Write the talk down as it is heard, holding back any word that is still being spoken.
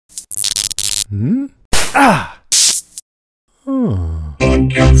Hmm? Ah! Hi,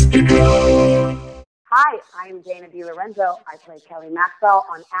 I'm Dana DiLorenzo. I play Kelly Maxwell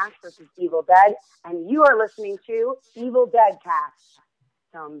on Ash vs. Evil Dead, and you are listening to Evil Dead Cast.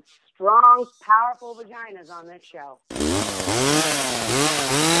 Some strong, powerful vaginas on this show.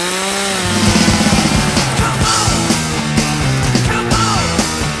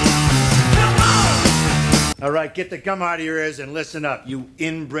 All right, get the gum out of your ears and listen up, you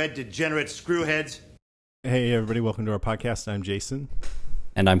inbred, degenerate screwheads. Hey, everybody. Welcome to our podcast. I'm Jason.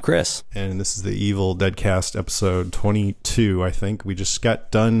 And I'm Chris. And this is the Evil Deadcast episode 22, I think. We just got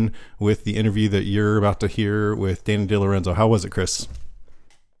done with the interview that you're about to hear with Dana DiLorenzo. How was it, Chris?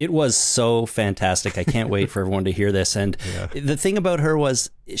 It was so fantastic. I can't wait for everyone to hear this. And the thing about her was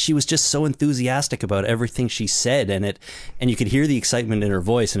she was just so enthusiastic about everything she said, and you could hear the excitement in her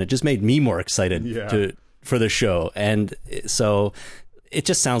voice, and it just made me more excited for the show. And so it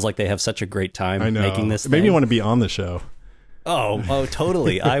just sounds like they have such a great time making this thing. It made me want to be on the show. Oh,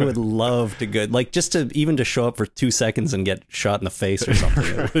 totally. I would love to just to show up for 2 seconds and get shot in the face or something.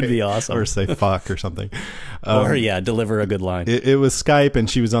 It would be awesome. Or say fuck or something. Deliver a good line. It was Skype and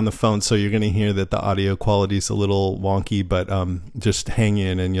she was on the phone, so you're going to hear that the audio quality is a little wonky, but just hang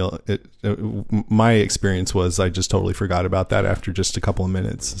in and my experience was I just totally forgot about that after just a couple of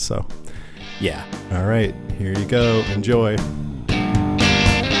minutes. So yeah. All right, here you go. Enjoy.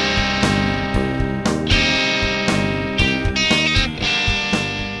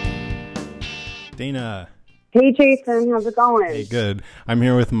 Dana. Hey, Jason. How's it going? Hey, good. I'm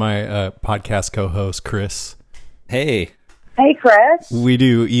here with my podcast co-host, Chris. Hey. Hey, Chris. We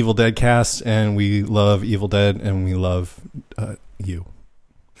do Evil Dead Cast, and we love Evil Dead, and we love you.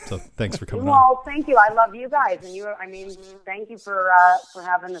 So thanks for coming on. Well, thank you. I love you guys. And thank you for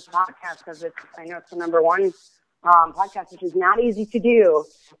having this podcast, because I know it's the number one podcast, which is not easy to do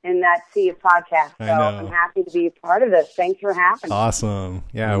in that sea of podcasts. So I'm happy to be a part of this. Thanks for having me. Awesome.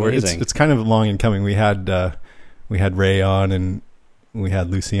 Yeah, it's kind of long in coming. We had Ray on and we had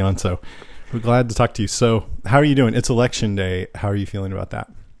Lucy on, so we're glad to talk to you. So how are you doing? It's election day. How are you feeling about that?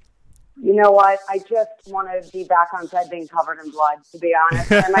 You know what? I just want to be back on set being covered in blood, to be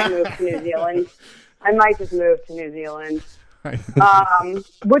honest. I might move to New Zealand. I might just move to New Zealand.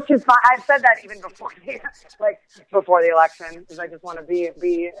 Which is fine. I've said that even before the election, because I just want to be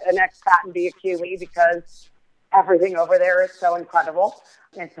an expat and be a Kiwi, because everything over there is so incredible.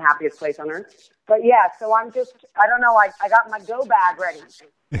 It's the happiest place on earth. But yeah, so I don't know, I got my go bag ready.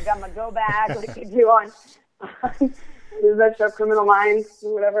 I got my go bag like you do on is that show Criminal Minds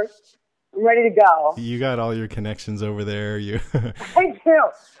or whatever? I'm ready to go. You got all your connections over there. I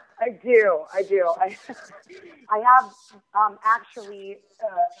do. I have actually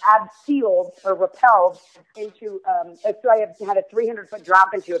abseiled or rappelled into, so I have had a 300-foot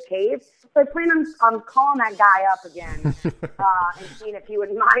drop into a cave. So I plan on calling that guy up again and seeing if he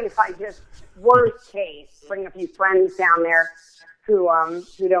would mind if I just, worst case, bring a few friends down there who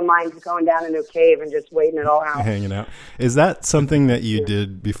don't mind going down into a cave and just waiting it all out. Hanging out. Is that something that you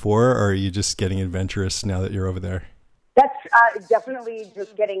did before, or are you just getting adventurous now that you're over there? That's definitely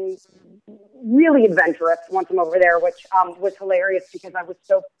just getting really adventurous once I'm over there, which was hilarious because I was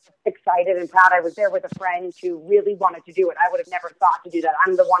so excited and proud. I was there with a friend who really wanted to do it. I would have never thought to do that.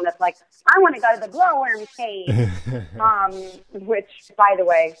 I'm the one that's like, I want to go to the glowworm cave, which, by the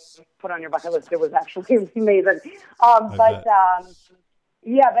way, put on your bucket list. It was actually amazing. No,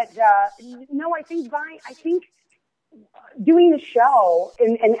 I think doing the show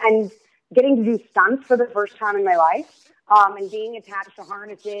and getting to do stunts for the first time in my life, and being attached to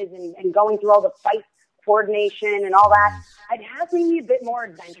harnesses and going through all the fight coordination and all that, it has made me a bit more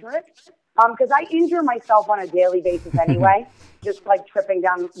adventurous, because I injure myself on a daily basis anyway, just like tripping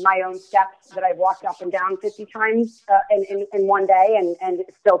down my own steps that I've walked up and down 50 times in one day and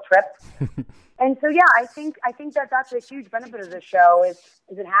still tripped. And so, yeah, I think that's a huge benefit of this show is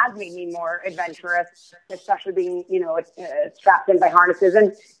it has made me more adventurous, especially being, strapped in by harnesses.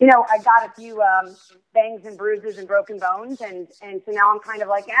 And, I got a few bangs and bruises and broken bones. And so now I'm kind of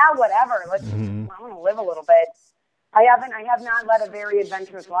like, whatever. I want to live a little bit. I have not led a very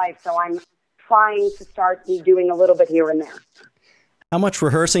adventurous life. So I'm trying to start doing a little bit here and there. How much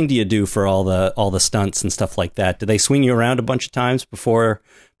rehearsing do you do for all the stunts and stuff like that? Do they swing you around a bunch of times before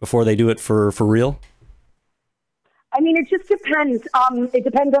they do it for real? I mean, it just depends. It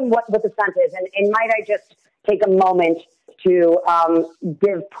depends on what the stunt is. And might I just take a moment to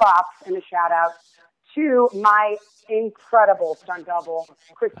give props and a shout out to my incredible stunt double,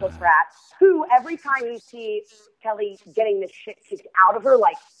 Crystal Pratt, who every time you see Kelly getting the shit kicked out of her,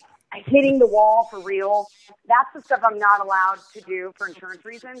 like hitting the wall for real. That's the stuff I'm not allowed to do for insurance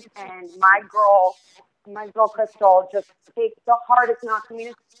reasons. And my girl Crystal just takes the hardest knocks. I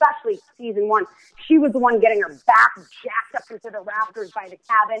mean, especially season 1. She was the one getting her back jacked up into the rafters by the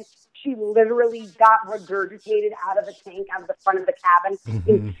cabin. She literally got regurgitated out of the tank, out of the front of the cabin,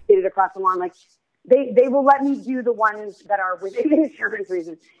 and skidded across the lawn. Like, they will let me do the ones that are within insurance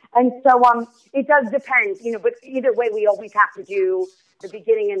reasons. And so it does depend, but either way, we always have to do the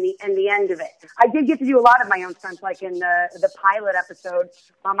beginning and the end of it. I did get to do a lot of my own stunts, like in the pilot episode.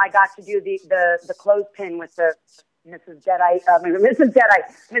 I got to do the clothespin with the Mrs. Johnson, Mrs.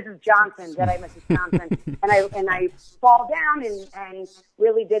 Johnson, and I fall down and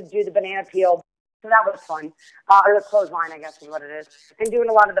really did do the banana peel. So that was fun, or the clothesline, I guess is what it is, and doing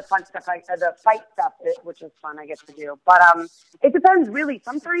a lot of the fun stuff, the fight stuff, which is fun, I get to do. But it depends, really.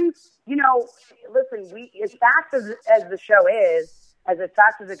 Sometimes, listen, as fast as the show is, as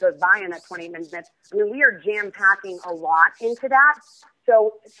fast as it goes by in that 20 minutes, I mean, we are jam-packing a lot into that.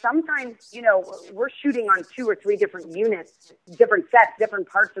 So sometimes, we're shooting on 2 or 3 different units, different sets, different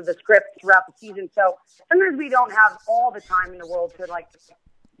parts of the script throughout the season. So sometimes we don't have all the time in the world to,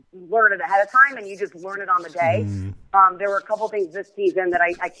 learn it ahead of time, and you just learn it on the day. There were a couple things this season that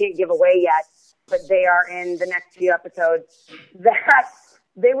I can't give away yet, but they are in the next few episodes that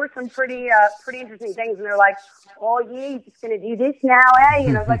they were some pretty interesting things. And they're like, oh, yeah, you're just going to do this now, eh?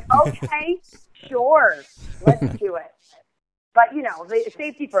 And I was like, okay, sure, let's do it. But, the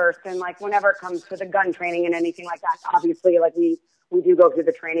safety first. And whenever it comes to the gun training and anything like that, obviously, we do go through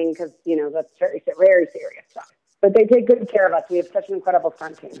the training because, that's very, very serious stuff. But they take good care of us. We have such an incredible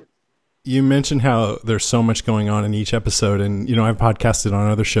stunt team. You mentioned how there's so much going on in each episode, and I've podcasted on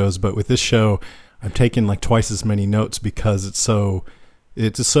other shows, but with this show, I've taken twice as many notes because it's so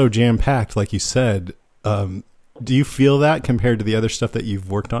jam packed, like you said. Do you feel that compared to the other stuff that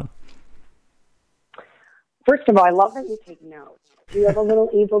you've worked on? First of all, I love that you take notes. Do you have a little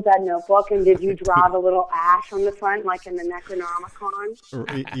Evil Dead notebook, and did you draw the little ash on the front, like in the Necronomicon?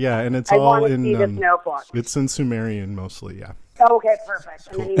 Yeah, and it's I all want to in see this notebook. It's in Sumerian mostly, yeah. Okay, perfect.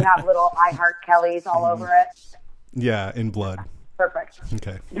 And then you have little I Heart Kellys all over it. Yeah, in blood. Perfect.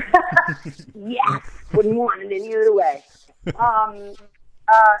 Okay. Yes, wouldn't want it any other way.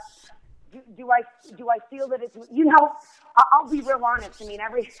 Do I feel that it's I'll be real honest. I mean,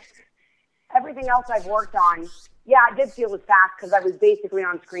 everything else I've worked on, yeah, I did feel it was fast because I was basically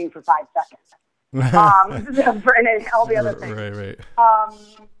on screen for 5 seconds. And all the other things. Right.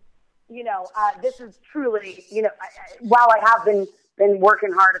 This is truly, while I have been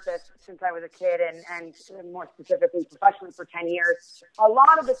working hard at this since I was a kid and more specifically professionally for 10 years, a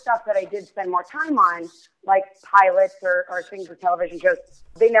lot of the stuff that I did spend more time on, like pilots or things for television shows,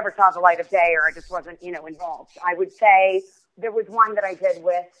 they never saw the light of day, or I just wasn't, involved. I would say there was one that I did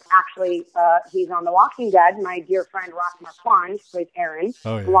with, actually, he's on The Walking Dead, my dear friend Ross Marquand, plays Aaron,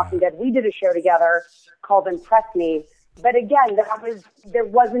 The Walking Dead. We did a show together called Impress Me. But again, there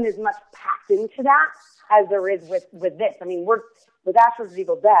wasn't as much packed into that as there is with this. I mean, with Ash vs.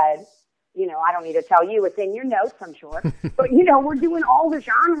 Evil Dead, I don't need to tell you, it's in your notes, I'm sure. But, we're doing all the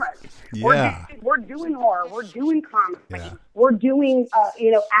genres. Yeah. We're doing horror. We're doing comedy. Yeah. We're doing,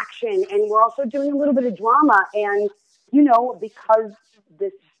 action. And we're also doing a little bit of drama. And, because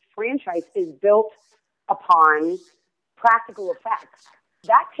this franchise is built upon practical effects,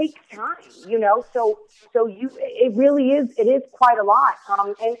 that takes time, so it really is, it is quite a lot.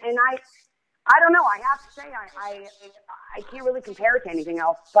 And I don't know, I have to say, I can't really compare it to anything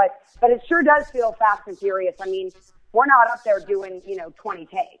else, but it sure does feel fast and furious. I mean, we're not up there doing, 20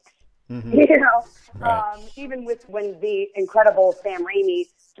 takes, right. Even with when the incredible Sam Raimi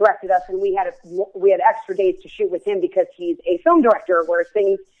directed us, and we had extra days to shoot with him because he's a film director, where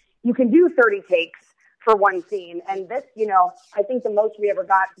things, you can do 30 takes for one scene. And this, I think the most we ever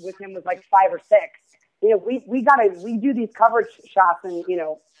got with him was 5 or 6. We do these coverage shots in,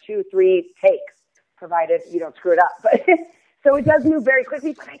 2-3 takes, provided you don't screw it up. But so it does move very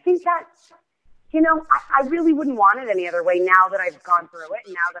quickly. But I think that, I really wouldn't want it any other way now that I've gone through it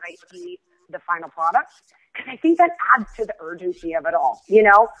and now that I see the final product. Because I think that adds to the urgency of it all. We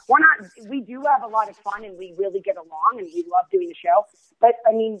do have a lot of fun and we really get along and we love doing the show. But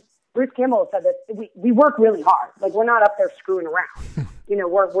I mean, Bruce Kimball said that we work really hard. We're not up there screwing around.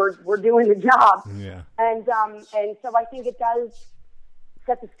 We're doing the job. Yeah. And so I think it does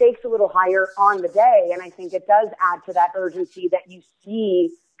set the stakes a little higher on the day. And I think it does add to that urgency that you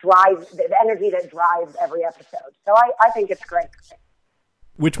see the energy that drives every episode. So I think it's great.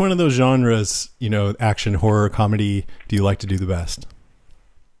 Which one of those genres, action, horror, comedy, do you like to do the best?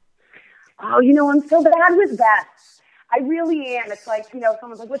 Oh, I'm so bad with best. I really am. It's like,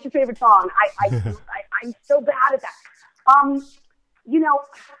 someone's like, what's your favorite song? I'm so bad at that. You know,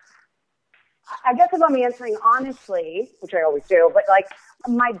 I guess if I'm answering honestly, which I always do, but like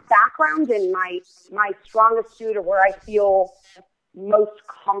my background and my strongest suit, or where I feel most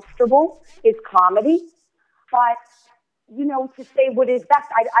comfortable, is comedy. But to say what is best,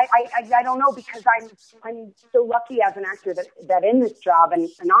 I don't know, because I'm so lucky as an actor that in this job and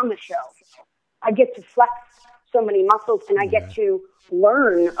on the show, I get to flex so many muscles, and I get to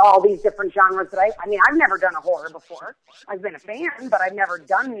learn all these different genres that I mean, I've never done a horror before. I've been a fan, but I've never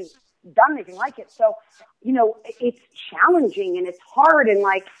done anything like it. So, it's challenging and it's hard, and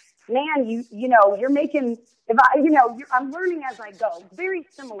like, man, you're making, I'm learning as I go. Very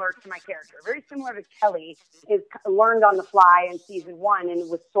similar to my character, very similar to Kelly, is learned on the fly in season 1 and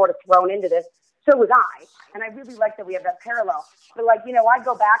was sort of thrown into this. So was I. And I really like that we have that parallel. But like, I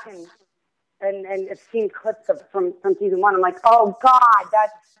go back and have seen clips from season 1. I'm like, oh God,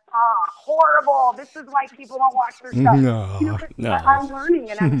 that's horrible. This is why people don't watch their stuff. No. I'm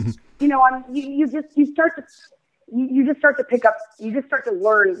learning, and you just start to pick up, you just start to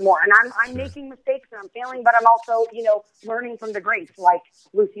learn more. And I'm making mistakes and I'm failing, but I'm also, learning from the greats like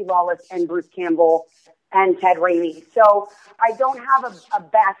Lucy Lawless and Bruce Campbell and Ted Raimi. So I don't have a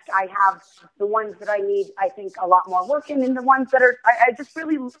best. I have the ones that I need, I think, a lot more work in, and the ones that are, I just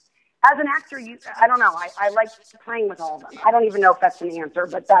really, as an actor, I don't know. I like playing with all of them. I don't even know if that's an answer,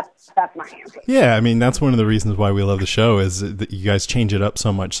 but that's my answer. Yeah, I mean, that's one of the reasons why we love the show, is that you guys change it up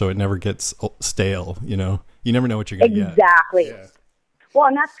so much so it never gets stale, You never know what you're going to get. Exactly. Yeah. Well,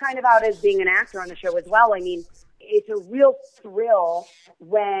 and that's kind of how it is being an actor on the show as well. I mean, it's a real thrill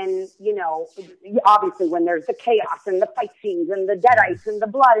when, obviously when there's the chaos and the fight scenes and the deadites and the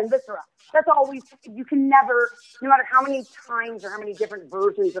blood and viscera. That's always, you can never, no matter how many times or how many different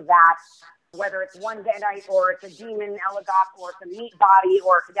versions of that, whether it's one deadite or it's a demon elegok or it's a meat body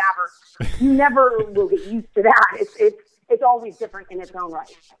or a cadaver, you never will get used to that. It's always different in its own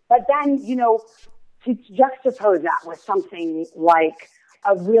right. But then, to juxtapose that with something like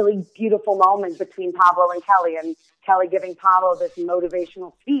a really beautiful moment between Pablo and Kelly, and Kelly giving Pablo this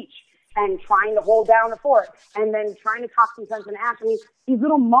motivational speech and trying to hold down the fort, and then trying to talk some sense in act. I mean, these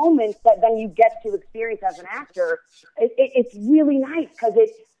little moments that then you get to experience as an actor, it's really nice, because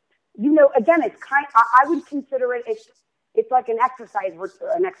again, it's I would consider it's like an exercise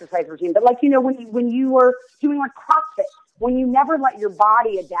routine. But like, when you were doing like CrossFit, when you never let your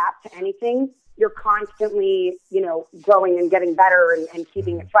body adapt to anything, you're constantly, growing and getting better and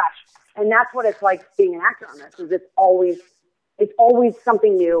keeping it fresh. And that's what it's like being an actor on this, is it's always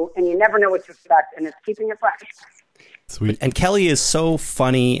something new, and you never know what to expect, and it's keeping it fresh. Sweet. And Kelly is so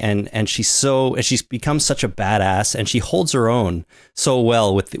funny, and she's become such a badass, and she holds her own so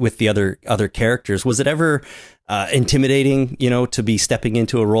well with the other characters. Was it ever intimidating, to be stepping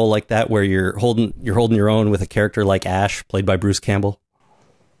into a role like that, where you're holding your own with a character like Ash, played by Bruce Campbell?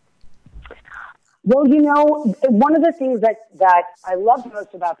 Well, one of the things that I loved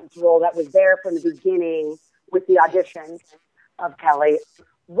most about this role, that was there from the beginning with the audition of Kelly,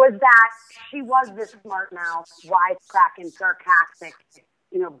 was that she was this smart mouth, wisecracking, sarcastic,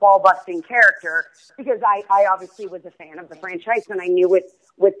 ball-busting character, because I obviously was a fan of the franchise, and I knew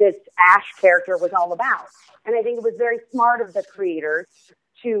what this Ash character was all about. And I think it was very smart of the creators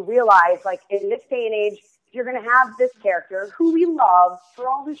to realize, like, in this day and age, you're going to have this character who we love for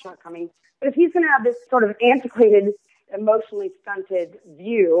all his shortcomings, but if he's going to have this sort of antiquated, emotionally stunted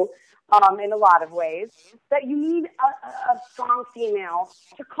view, in a lot of ways, that you need a strong female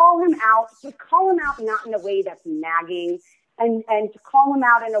to call him out, not in a way that's nagging, and to call him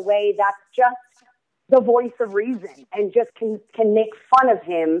out in a way that's just the voice of reason, and just can make fun of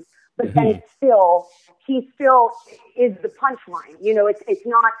him, but then he still is the punchline. It's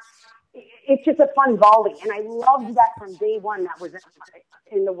not, it's just a fun volley. And I loved that from day one. That was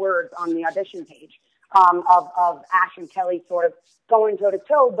in the words on the audition page, of Ash and Kelly sort of going toe to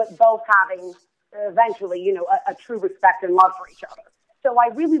toe, but both having eventually, a true respect and love for each other. So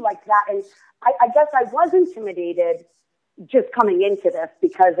I really liked that. And I guess I was intimidated just coming into this,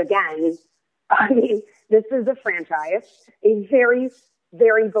 because again, I mean, this is a franchise, a very,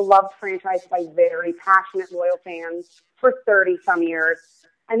 very beloved franchise by very passionate, loyal fans for 30 some years.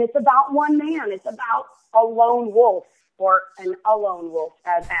 And it's about one man. It's about a lone wolf, or an alone wolf,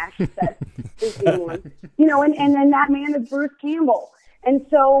 as Ash said. And then that man is Bruce Campbell. And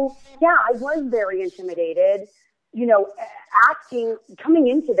so, yeah, I was very intimidated, coming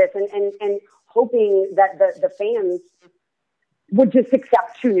into this and hoping that the fans would just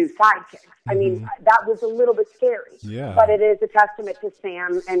accept two new sidekicks. I mean, that was a little bit scary. Yeah. But it is a testament to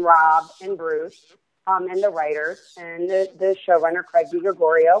Sam and Rob and Bruce and the writers and the showrunner, Craig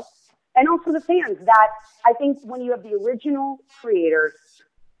DiGregorio, and also the fans, that I think when you have the original creators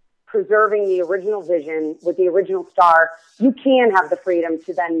preserving the original vision with the original star, you can have the freedom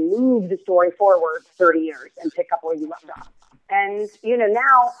to then move the story forward 30 years and pick up where you left off. And,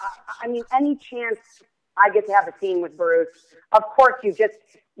 now, I mean, any chance I get to have a scene with Bruce, of course you get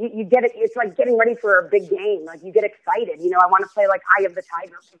it. It's like getting ready for a big game. Like, you get excited. I want to play like Eye of the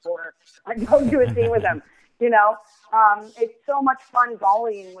Tiger before I go do a scene with him. It's so much fun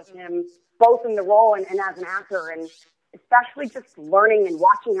volleying with him, both in the role and as an actor, and especially just learning and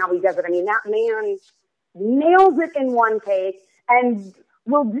watching how he does it. I mean, that man nails it in one take, and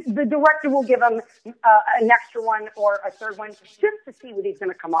the director will give him an extra one or a third one just to see what he's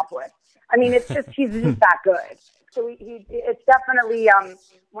going to come up with. I mean, he's just that good. So it's definitely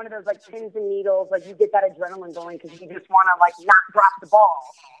one of those like pins and needles. Like, you get that adrenaline going because you just want to like not drop the ball,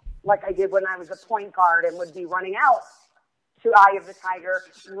 like I did when I was a point guard and would be running out to Eye of the Tiger,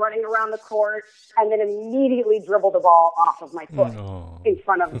 running around the court, and then immediately dribble the ball off of my foot in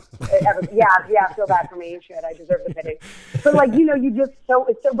front of yeah, feel bad for me. You should. I deserve the pity. But like, you just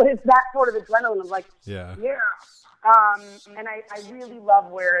but it's that sort of adrenaline of like, yeah. And I really love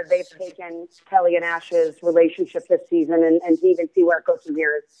where they've taken Kelly and Ash's relationship this season, and to even see where it goes from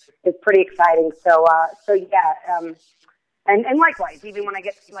here is pretty exciting. So yeah. And likewise, even when I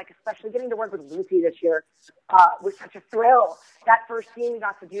get, like, especially getting to work with Lucy this year, was such a thrill. That first scene we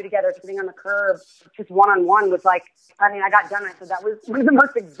got to do together, sitting on the curb, just one-on-one, was like, I mean, I got done. I said that was one of the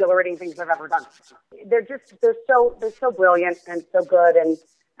most exhilarating things I've ever done. They're so brilliant and so good, and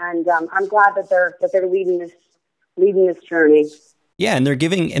I'm glad that they're leading this journey. Yeah, and they're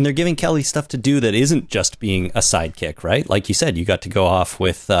giving Kelly stuff to do that isn't just being a sidekick, right? Like you said, you got to go off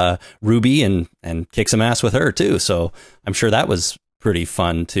with Ruby and kick some ass with her too. So I'm sure that was pretty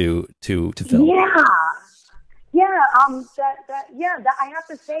fun to film. Yeah. I have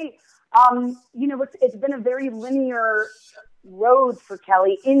to say, it's been a very linear road for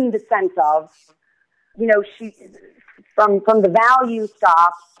Kelly in the sense of, she from the value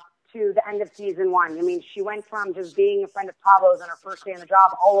stop to the end of season 1. I mean, she went from just being a friend of Pablo's on her first day on the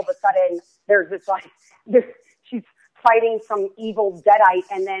job. All of a sudden, there's she's fighting some evil deadite,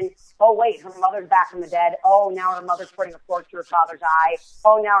 and then, oh wait, her mother's back from the dead. Oh, now her mother's putting a fork through her father's eye.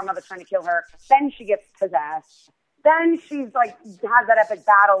 Oh, now her mother's trying to kill her. Then she gets possessed. Then she's like, has that epic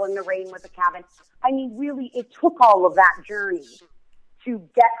battle in the rain with the cabin. I mean, really, it took all of that journey to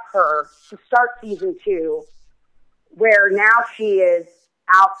get her to start season 2, where now she is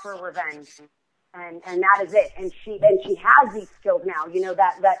out for revenge, and that is it. And she has these skills now,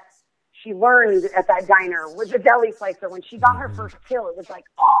 that she learned at that diner with the deli slicer. When she got her first kill, it was like,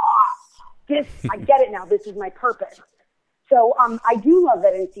 I get it now. This is my purpose. So I do love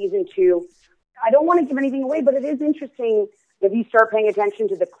that in season 2. I don't want to give anything away, but it is interesting if you start paying attention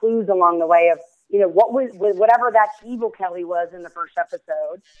to the clues along the way of, what was whatever that evil Kelly was in the first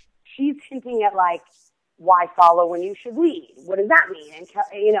episode. She's hinting at like, why follow when you should lead? What does that mean?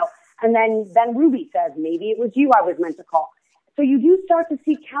 And then Ruby says, maybe it was you I was meant to call. So you do start to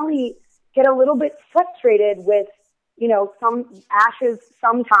see Kelly get a little bit frustrated with, some Ash's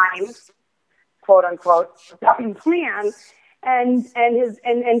sometimes, quote unquote, plan, and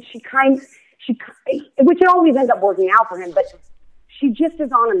she which it always ends up working out for him, but she just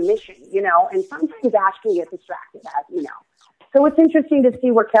is on a mission, and sometimes Ash can get distracted, as So it's interesting to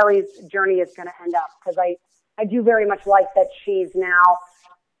see where Kelly's journey is going to end up, because I do very much like that she's now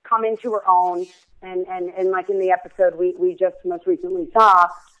come into her own, and like in the episode we just most recently saw,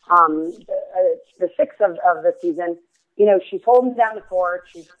 the 6th of the season, she's holding down the fort.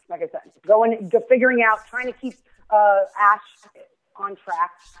 She's, like I said, figuring out, trying to keep Ash on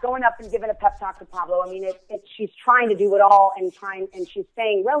track, going up and giving a pep talk to Pablo. I mean, she's trying to do it all and she's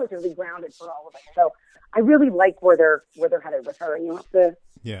staying relatively grounded for all of it. So I really like where they're headed with her, and you have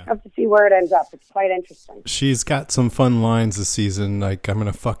to see where it ends up. It's quite interesting. She's got some fun lines this season, like, I'm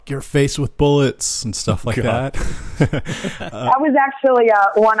gonna fuck your face with bullets and stuff like that. That was actually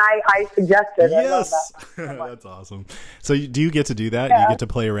one I suggested. Yes. I love that. That's awesome. So do you get to do that? Yeah. You get to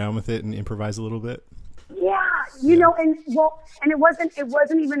play around with it and improvise a little bit? Yeah, and it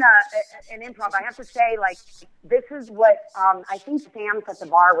wasn't even an improv. I have to say, like, this is what I think Sam set the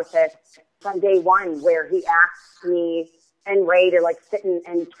bar with this from day one, where he asked me and Ray to like sit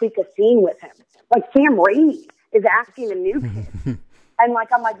and tweak a scene with him. Like, Sam Raimi is asking the new kid, and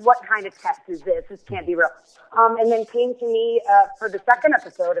like, I'm like, what kind of test is this? This can't be real. And then came to me for the second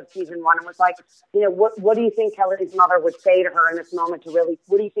episode of season 1 and was like, what do you think Kelly's mother would say to her in this moment to really?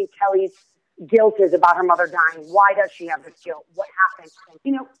 What do you think Kelly's guilt is about her mother dying. Why does she have this guilt? What happened?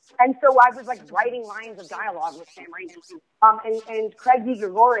 You know, and so I was like writing lines of dialogue with Sam Raimi. And Craig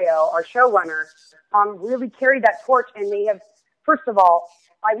DiGregorio, our showrunner, really carried that torch. And they have, first of all,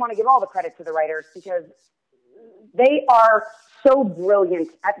 I want to give all the credit to the writers because they are so brilliant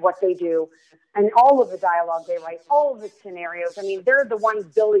at what they do. And all of the dialogue they write, all of the scenarios. I mean, they're the ones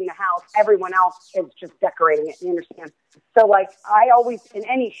building the house. Everyone else is just decorating it. You understand? So, like, I always, in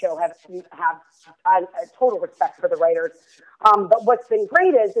any show, have a total respect for the writers. But what's been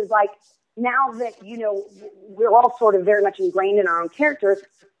great is like, now that, you know, we're all sort of very much ingrained in our own characters,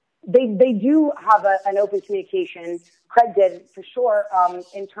 they do have an open communication. Craig did, for sure,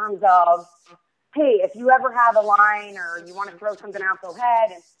 in terms of, hey, if you ever have a line or you want to throw something out, go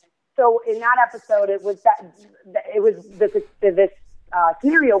ahead. And so in that episode, it was this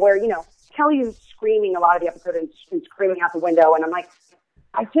scenario where, you know, Kelly is screaming a lot of the episode and screaming out the window. And I'm like,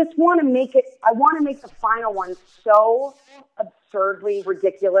 I just want to make the final one so absurdly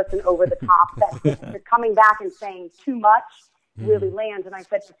ridiculous and over the top that coming back and saying too much really lands. And I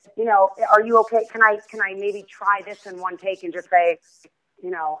said, you know, are you okay? Can I maybe try this in one take and just say, you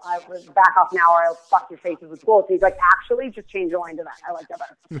know, I was back off now or I'll fuck your faces with bullets. He's like, actually, just change the line to that. I like that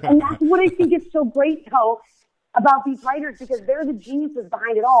better. And that's what I think is so great, though, about these writers, because they're the geniuses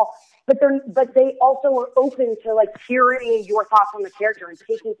behind it all. But they also are open to, like, hearing your thoughts on the character and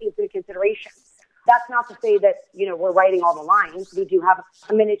taking things into consideration. That's not to say that, you know, we're writing all the lines. We do have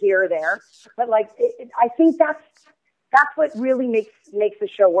a minute here or there. But, like, I think that's what really makes the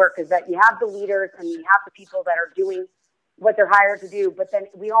show work, is that you have the leaders and you have the people that are doing what they're hired to do, but then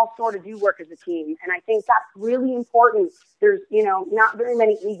we all sort of do work as a team. And I think that's really important. There's, you know, not very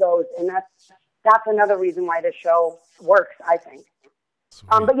many egos, and that's another reason why this show works, I think.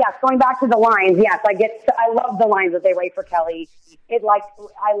 But yes, going back to the lines, yes, I love the lines that they write for Kelly. I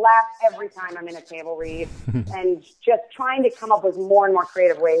laugh every time I'm in a table read, and just trying to come up with more and more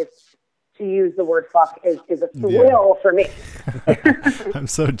creative ways to use the word fuck is a thrill for me. I'm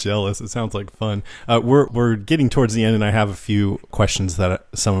so jealous. It sounds like fun. We're getting towards the end, and I have a few questions that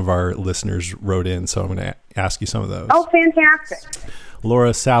some of our listeners wrote in, so I'm going to ask you some of those. Oh, fantastic.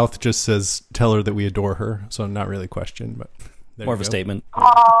 Laura South just says, tell her that we adore her. So not really a question, but more of a statement.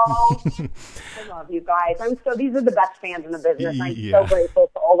 Oh, I love you guys. These are the best fans in the business. I'm so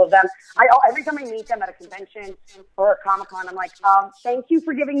grateful to all of them. Every time I meet them at a convention or a Comic-Con, I'm like, thank you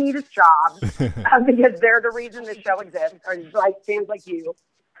for giving me this job, because they're the reason this show exists, or like fans like you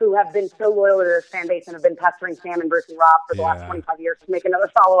who have been so loyal to this fan base and have been pestering Sam and Bruce and Rob for the last 25 years to make another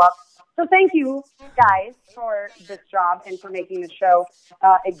follow-up. So thank you, guys, for this job and for making the show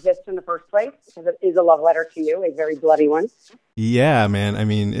exist in the first place, because it is a love letter to you, a very bloody one. Yeah, man. I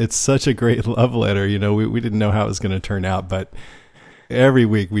mean, it's such a great love letter. You know, we didn't know how it was going to turn out, but every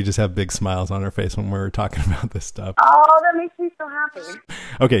week we just have big smiles on our face when we're talking about this stuff. Oh, that makes me so happy.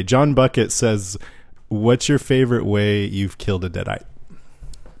 Okay, John Bucket says, what's your favorite way you've killed a deadite?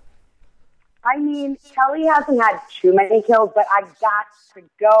 I mean, Kelly hasn't had too many kills, but I got to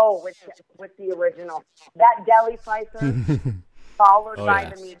go with the original. That deli slicer, followed by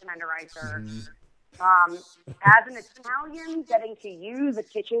the meat tenderizer. As an Italian, getting to use a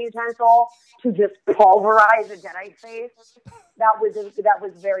kitchen utensil to just pulverize a deadite face, that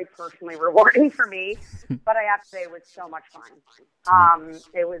was very personally rewarding for me. But I have to say, it was so much fun.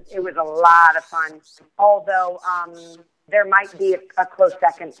 It was a lot of fun. Although there might be a close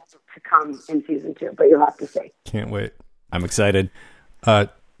second to come in season 2, but you'll have to see. Can't wait. I'm excited.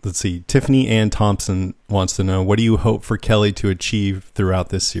 Let's see. Tiffany Ann Thompson wants to know, what do you hope for Kelly to achieve throughout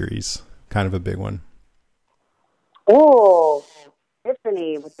this series? Kind of a big one. Oh,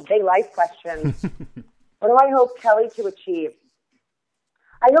 Tiffany with the big life question. What do I hope Kelly to achieve?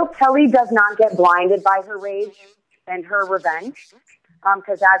 I hope Kelly does not get blinded by her rage and her revenge.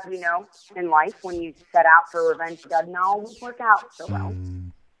 Because as we know in life, when you set out for revenge, it doesn't always work out so well.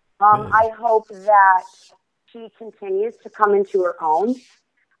 I hope that she continues to come into her own.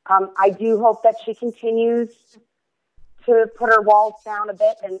 I do hope that she continues to put her walls down a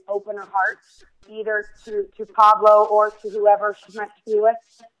bit and open her heart, either to Pablo or to whoever she's meant to be with.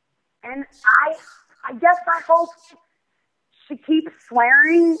 And I guess I hope she keeps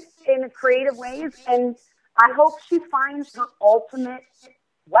swearing in creative ways, and I hope she finds her ultimate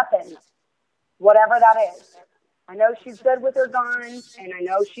weapon, whatever that is. I know she's good with her guns, and I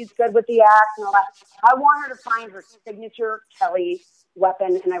know she's good with the axe and all that. I want her to find her signature Kelly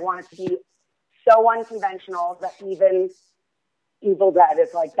weapon, and I want it to be so unconventional that even Evil Dead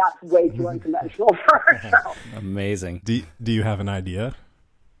is like, that's way too unconventional for her. So. Amazing. Do you have an idea?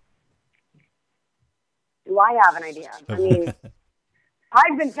 Do I have an idea? I mean,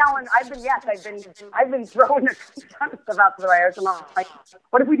 I've been throwing a ton of stuff out to the writers. I'm like,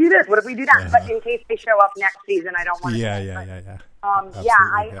 what if we do this? What if we do that? But in case they show up next season, I don't want to. Yeah.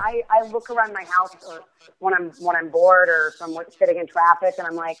 I look around my house or when I'm bored or if I'm sitting in traffic and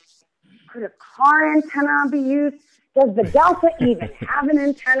I'm like, could a car antenna be used? Does the Delta even have an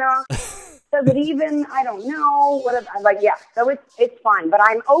antenna? Does it even? I don't know. So it's fine. But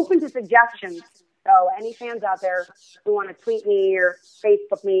I'm open to suggestions. So any fans out there who want to tweet me or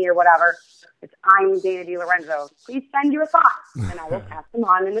Facebook me or whatever, I'm Dana DiLorenzo. Please send your thoughts, and I will pass them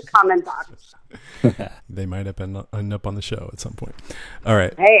on in the comment box. They might end up on the show at some point. All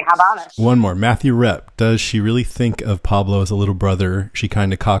right. Hey, how about it? One more. Matthew Rep. Does she really think of Pablo as a little brother? She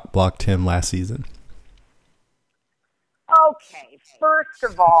kind of cock-blocked him last season. Okay, first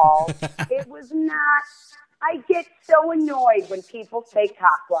of all, it was not... I get so annoyed when people say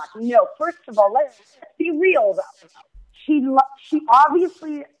cock block. No, first of all, let's be real, though. She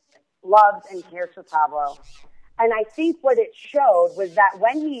obviously loves and cares for Pablo. And I think what it showed was that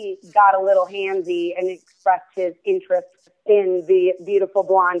when he got a little handsy and expressed his interest in the beautiful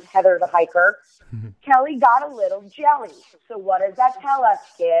blonde Heather the hiker, Kelly got a little jelly. So what does that tell us,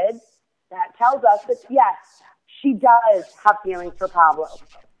 kids? That tells us that, yes, she does have feelings for Pablo.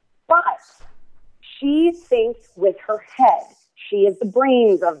 But she thinks with her head. She is the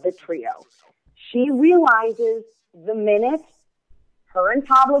brains of the trio. She realizes the minute her and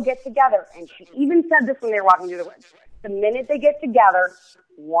Pablo get together, and she even said this when they were walking through the woods, the minute they get together,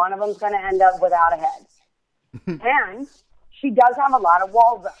 one of them's going to end up without a head. And she does have a lot of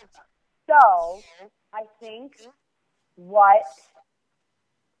walls up. So I think what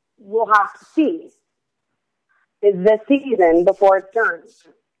we'll have to see is this season before it's done.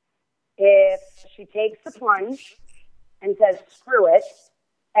 If she takes the plunge and says, screw it,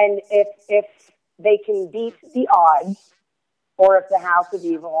 and if they can beat the odds, or if the House of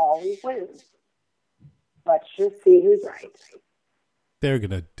Evil always wins. Let's just see who's right. They're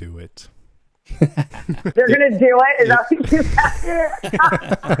going to do it. They're going to do it? Is that what you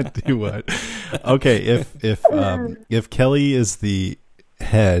said? Do what? Okay, if Kelly is the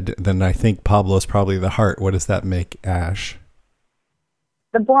head, then I think Pablo's probably the heart. What does that make Ash?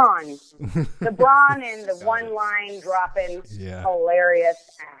 The brawn. The brawn and the one-line dropping hilarious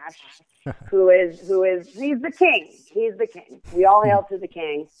Ash, who is he's the king. He's the king. We all hail to the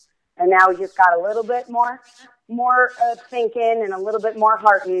king. And now he just got a little bit more thinking and a little bit more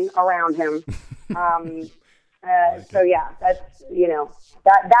hearting around him. So yeah, that's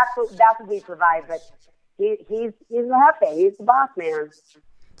that's what we provide. But he's the jefe. He's the boss man.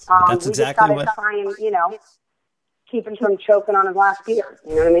 That's exactly what. Try and, keep him from choking on his last beer.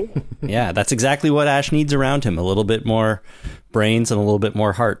 You know what I mean? Yeah, that's exactly what Ash needs around him. A little bit more brains and a little bit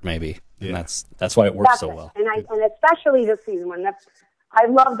more heart, maybe. Yeah. And that's why it works so well. And especially this season, I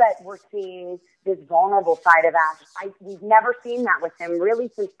love that we're seeing this vulnerable side of Ash. We've never seen that with him really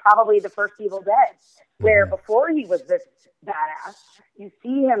since probably the first Evil Dead, where before he was this badass, you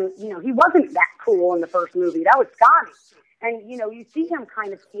see him, he wasn't that cool in the first movie. That was Scotty. And, you see him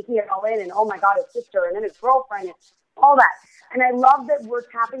kind of taking it all in and, oh my God, his sister and then his girlfriend and all that. And I love that we're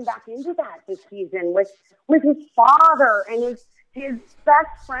tapping back into that this season with his father and his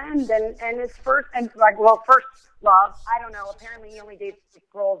best friend and his first love. I don't know. Apparently he only dates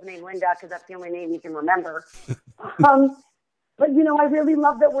girls named Linda because that's the only name he can remember. But, I really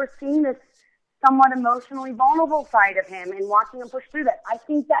love that we're seeing this somewhat emotionally vulnerable side of him and watching him push through that. I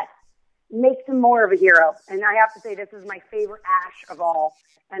think that makes him more of a hero. And I have to say, this is my favorite Ash of all.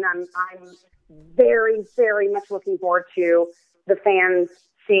 And I'm very, very much looking forward to the fans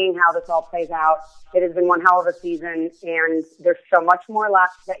seeing how this all plays out. It has been one hell of a season, and there's so much more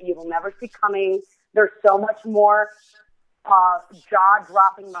left that you will never see coming. There's so much more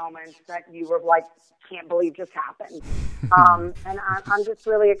jaw-dropping moments that you were like, can't believe just happened. And I'm just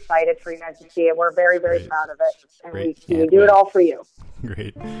really excited for you guys to see it. We're very, very proud of it. And we do it all for you.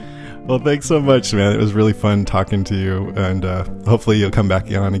 Great. Well, thanks so much, man. It was really fun talking to you. And hopefully you'll come back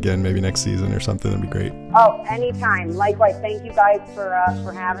on again, maybe next season or something. That'd be great. Oh, anytime. Likewise, thank you guys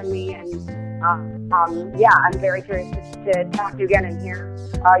for having me. And I'm very curious to talk to you again and hear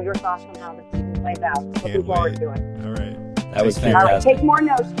your thoughts on how the season plays out. Looking forward to it. All right. That was fantastic. All right, take more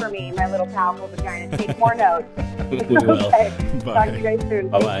notes for me, my little powerful vagina. Take more notes. We will. Okay. Bye. Talk to you guys soon.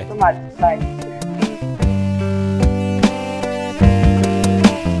 Bye-bye. Thanks so much. Bye.